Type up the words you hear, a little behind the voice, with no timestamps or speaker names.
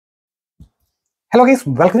Hello guys,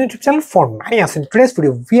 welcome to the YouTube channel for Manias. In today's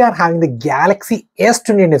video, we are having the Galaxy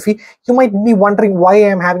S21 FE. You might be wondering why I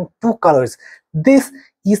am having two colors. This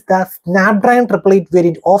is the Snapdragon 888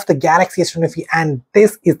 variant of the Galaxy S21 FE and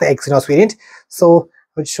this is the Exynos variant. So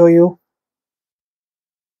I'll show you.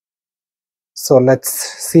 So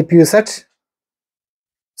let's CPU set.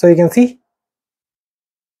 So you can see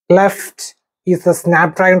left is the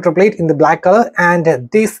Snapdragon 888 in the black color and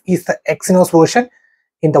this is the Exynos version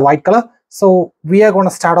in the white color. So we are going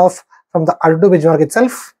to start off from the Antutu benchmark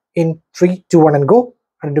itself in 3, 2, 1 and go.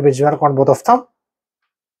 Antutu benchmark on both of them.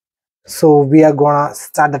 So we are going to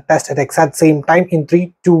start the test at the exact same time in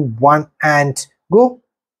 3, 2, 1 and go.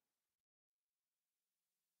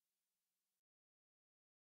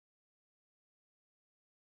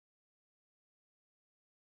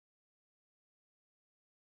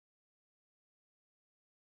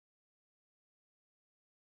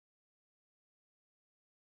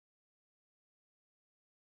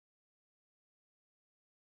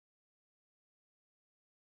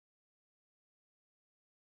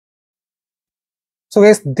 So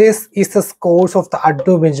guys, this is the scores of the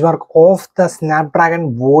Antutu benchmark of the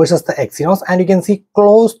Snapdragon versus the Exynos, and you can see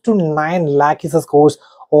close to 9 lakh is the scores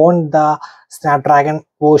on the Snapdragon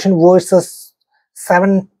version versus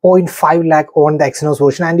 7.5 lakh on the Exynos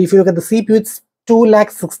version. And if you look at the CPU, it's 2 lakh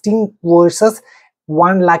 16 versus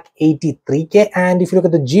 1 lakh 83k, and if you look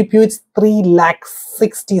at the GPU, it's 3 lakh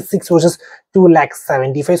 66 versus 2 lakh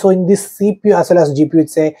 75. So in this CPU as well as GPU,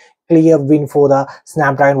 it's a clear win for the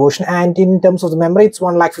Snapdragon version. And in terms of the memory, it's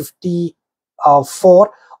 1 lakh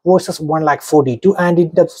 54 versus 1 lakh 42, and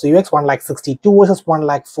in terms of UX, 1 lakh 62 versus 1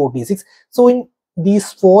 lakh 46. So in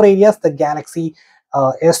these four areas, the Galaxy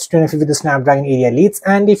S21 with the Snapdragon area leads.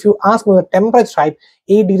 And if you ask me the temperature type,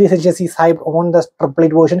 8 degrees Celsius is hyped on the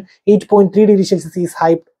 888 version, 8.3 degrees Celsius is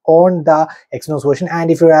hyped on the Exynos version. And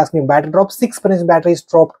if you ask me battery drop, 6% battery is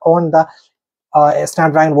dropped on the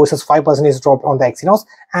Snapdragon versus 5% is dropped on the Exynos.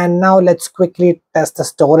 And now let's quickly test the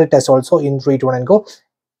storage test also in 3, 2, 1 and go.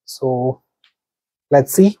 So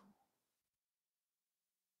let's see.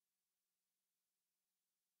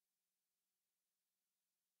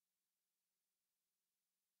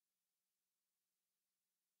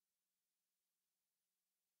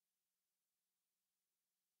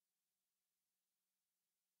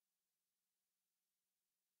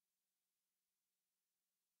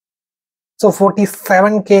 So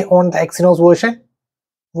 47k on the Exynos version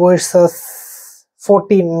versus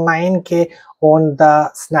 49k on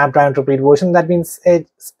the Snapdragon 888 version. That means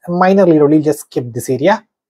it's minor lead only, just skip this area.